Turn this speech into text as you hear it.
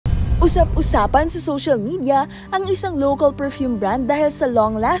Usap-usapan sa social media ang isang local perfume brand dahil sa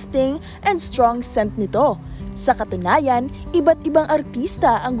long-lasting and strong scent nito. Sa katunayan, iba't ibang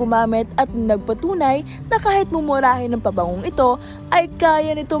artista ang gumamit at nagpatunay na kahit mumurahin ng pabangong ito, ay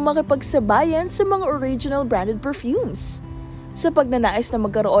kaya nito makipagsabayan sa mga original branded perfumes. Sa pagnanais na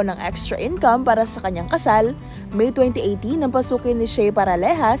magkaroon ng extra income para sa kanyang kasal, May 2018 nang pasukin ni Shey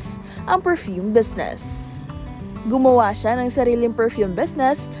Paralejas ang perfume business. Gumawa siya ng sariling perfume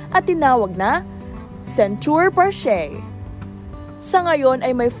business at tinawag na Senteurs Par Shey. Sa ngayon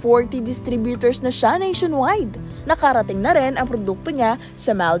ay may 40 distributors na siya nationwide. Nakarating na rin ang produkto niya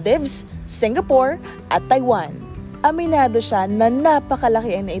sa Maldives, Singapore at Taiwan. Aminado siya na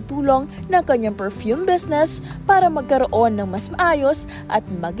napakalaki ang naitulong ng kanyang perfume business para magkaroon ng mas maayos at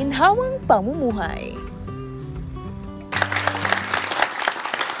maginhawang pamumuhay.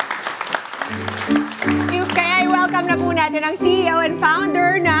 Welcome na po natin ang CEO and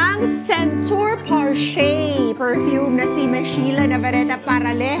founder ng Senteurs Par Shey Perfume na si Sheila Navarette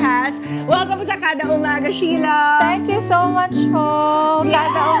Paralejas. Welcome sa Kada Umaga, Sheila. Thank you so much po. Yes,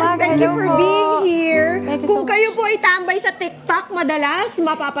 Kada Umaga. thank you for being here. Kung kayo po ay tambay sa TikTok, madalas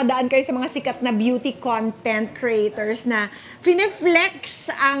mapapadaan kayo sa mga sikat na beauty content creators na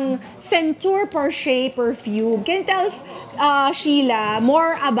fineflex ang Senteurs Par Shey Perfume. Can you tell us, Sheila,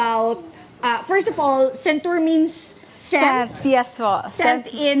 more about first of all, Senteur means scent. Yes po.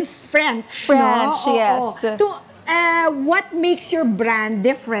 Scent in French. French, no? yes. What makes your brand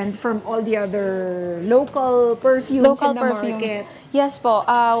different from all the other local perfumes in the market? Yes po.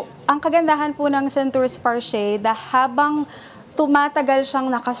 Ang kagandahan po ng Senteurs Par Shey, habang tumatagal siyang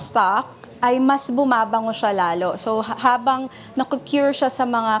nakastock, ay mas bumabango siya lalo. So, habang naku-cure siya sa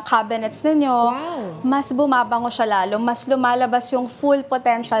mga cabinets ninyo, mas bumabango siya lalo. Mas lumalabas yung full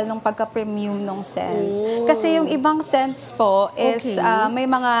potential ng pagka-premium ng scents. Kasi yung ibang scents po is may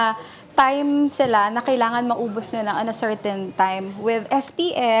mga time sila na kailangan maubos nyo na on a certain time. With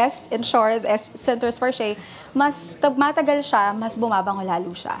SPS, in short, Senteurs Par Shey, mas matagal siya, mas bumabango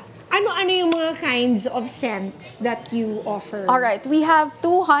lalo siya. Ano yung mga kinds of scents that you offer? Alright, we have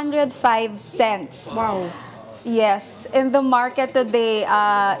 205 scents. Wow. Yes, in the market today,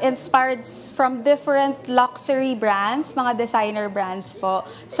 inspired from different luxury brands, mga designer brands po.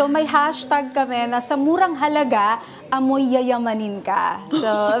 So may hashtag kami na sa murang halaga, amoy yayamanin ka.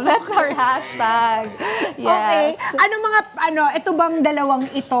 So that's our hashtag. Yes. Okay. Ito bang dalawang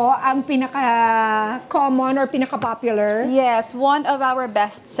ito ang pinaka-common or pinaka-popular? Yes, one of our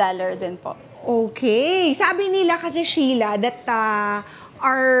best seller din po. Okay. Sabi nila kasi, Sheila, that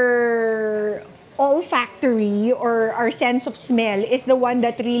our olfactory or our sense of smell is the one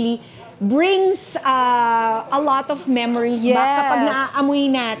that really brings a lot of memories back kapag naaamoy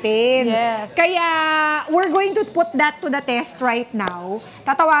natin. Yes. Kaya we're going to put that to the test right now.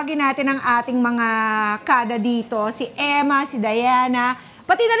 Tatawagin natin ang ating mga kada dito, si Emma, si Diana,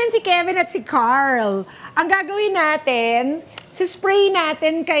 pati na rin si Kevin at si Carl. Ang gagawin natin, spray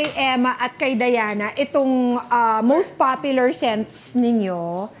natin kay Emma at kay Diana itong most popular scents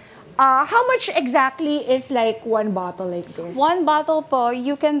ninyo. How much exactly is like one bottle like this? One bottle po,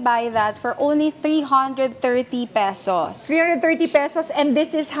 you can buy that for only 330 pesos. 330 pesos, and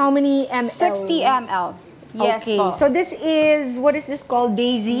this is how many ml? 60 ml. Yes okay. po. So this is, what is this called?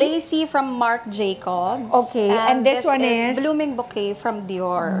 Daisy? Daisy from Marc Jacobs. Okay, and this one is? Blooming Bouquet from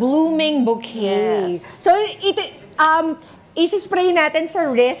Dior. Blooming Bouquet. Yes. So isi-spray natin sa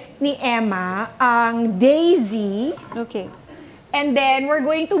wrist ni Emma ang Daisy. Okay. And then, we're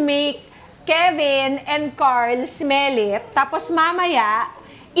going to make Kevin and Carl smell it. Tapos mamaya,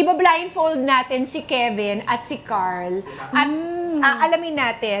 iba-blindfold natin si Kevin at si Carl. At alamin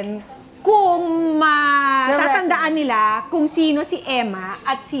natin kung matatandaan nila kung sino si Emma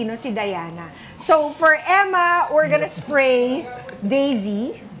at sino si Diana. So, for Emma, we're gonna spray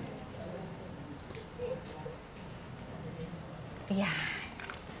Daisy. Ayan.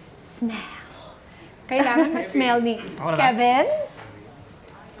 Smell. Kailangan ma-smell ni Kevin.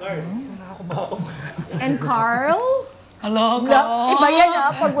 Carl. And Carl. Hello, Carl. Iba yan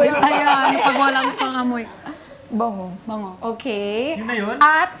pag walang pag walang pangamoy. Bango. Bango. Okay. Yun na yun?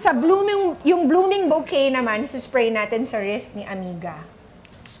 At sa yung blooming bouquet naman, spray natin sa wrist ni Amiga.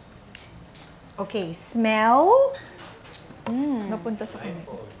 Okay, smell. Napunta sa kanya.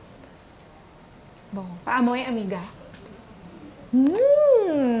 Bango. Paamoy, Amiga.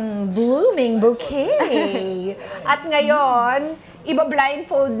 Blooming bouquet. At ngayon,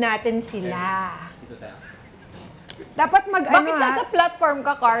 iba-blindfold natin sila. Dapat Bakit nasa platform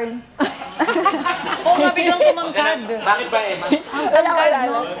ka, Carl? Oo nga, biglang tumangkad. Bakit ba, Emma? Ang tangkad,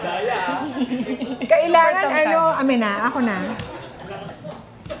 no? Kailangan, ako na.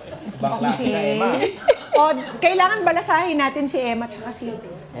 Bakla ka, Emma. O, kailangan balasahin natin si Emma at si...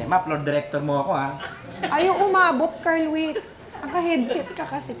 Emma, floor director mo ako, ha? Ayaw umabot, Carl, wait. Naka-headset ka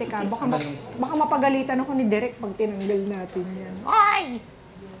kasi, teka. Baka mapagalitan ako ni Derek pag tinanggal natin yan. Ay!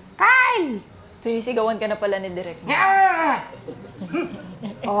 Carl! Sinisigawan ka na pala ni Direk.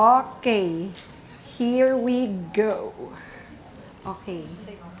 Okay. Here we go. Okay.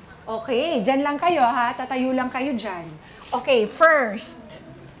 Okay, dyan lang kayo ha. Tatayo lang kayo dyan. Okay, first.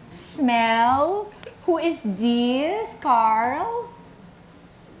 Smell. Who is this, Carl?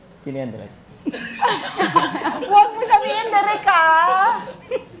 Sino yan, Direk? Huwag mo sabihin, Derek ha.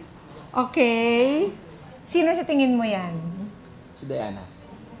 Okay. Sino sa tingin mo yan? Si Diana.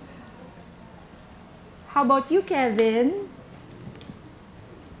 How about you, Kevin?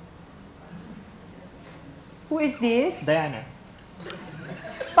 Who is this? Diana.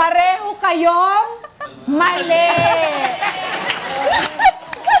 Pareho kayong mali!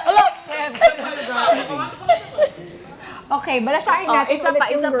 Okay, balasahin Oh, natin isa ulit pa,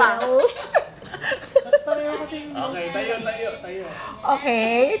 yung isa pa. girls. Okay, tayo.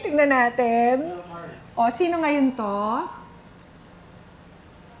 Okay, tingnan natin. O, sino ngayon to?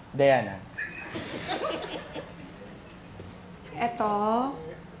 Diana. Eto.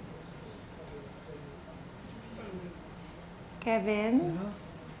 Kevin.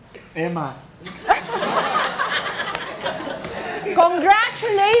 Emma.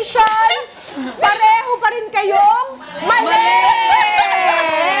 Congratulations! Pareho pa rin kayong mali!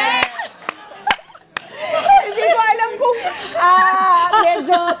 Hindi ko alam kung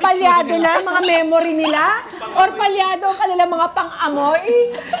medyo palyado na ang mga memory nila or palyado ang kanilang mga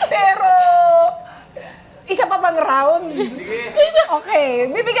pang-amoy. Pero, isa pa bang round? Okay,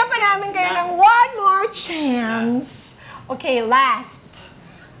 bibigyan pa namin kayo ng one more chance. Okay, last.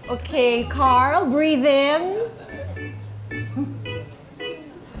 Okay, Carl, breathe in.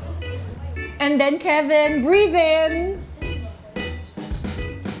 And then Kevin, breathe in.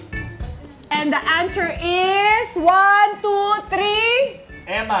 And the answer is 1, 2, 3.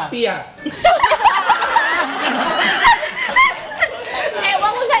 Emma. Pia.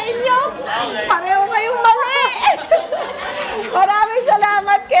 Ewan ko sa inyo. Pareho kayong mali. Maraming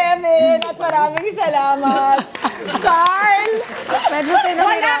salamat, Kevin. At maraming salamat, Carl. Medyo Wala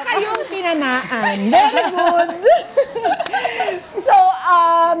pinahirapan. kayong tinamaan. Very good. So,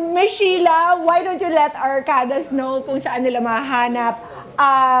 Miss Sheila, why don't you let our Kadas know kung saan nila mahanap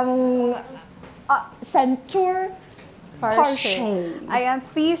ang Senteurs Par Shey. Ayan,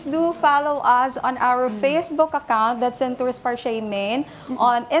 please do follow us on our Facebook account, that's Senteurs Par Shey Main.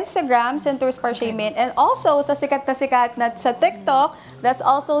 On Instagram, Senteurs Par Shey Main. And also, sa sikat na sa TikTok, that's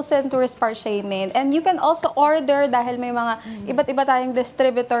also Senteurs Par Shey Main. And you can also order dahil may mga iba't iba tayong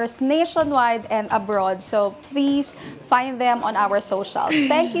distributors nationwide and abroad. So, please find them on our socials.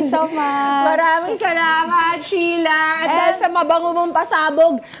 Thank you so much. Maraming salamat, Sheila. At dahil sa mabango mong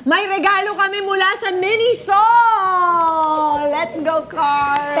pasabog, may regalo kami mula sa Miniso. Let's go,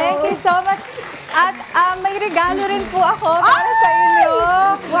 Carl. Thank you so much. At may regalo rin po ako para sa inyo.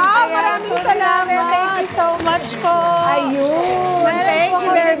 Wow, Ayan, maraming kunin salamat. natin. Thank you so much po. Ayun. Meron Thank po you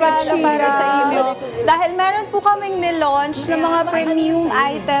akong very much, regalo para Sheila. sa inyo. Dahil meron po kaming nilaunch ng mga premium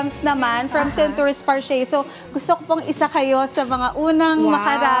items naman from Senteurs Par Shey. So, gusto ko pong isa kayo sa mga unang Wow.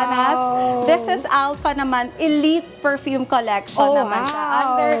 makaranas. This is Alpha naman, Elite Perfume Collection Oh, naman siya. wow.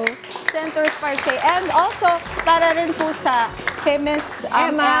 Under Senteurs Par Shey. And also, para rin po sa kay Miss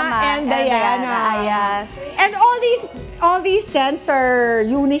Emma and Diana. Ayan. And all these scents are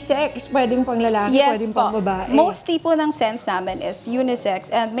unisex. Pwedeng pang lalaki, Yes pwedeng po. pang babae. Most tipo ng scents namin is unisex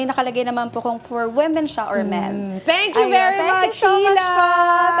and may nakalagay naman po kung for women siya or men. Thank you Ayun. very Thank much, you so much Sheila. po.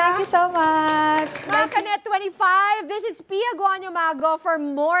 Thank you so much. Mga Kanet 25, this is Pia Umaga. For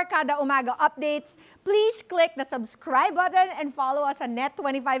more Kada Umaga updates, please click the subscribe button and follow us on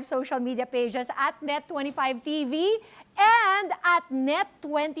Net25 social media pages at Net25 TV and at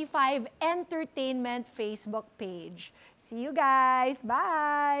Net25 Entertainment Facebook page. See you guys.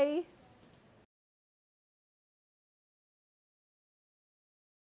 Bye!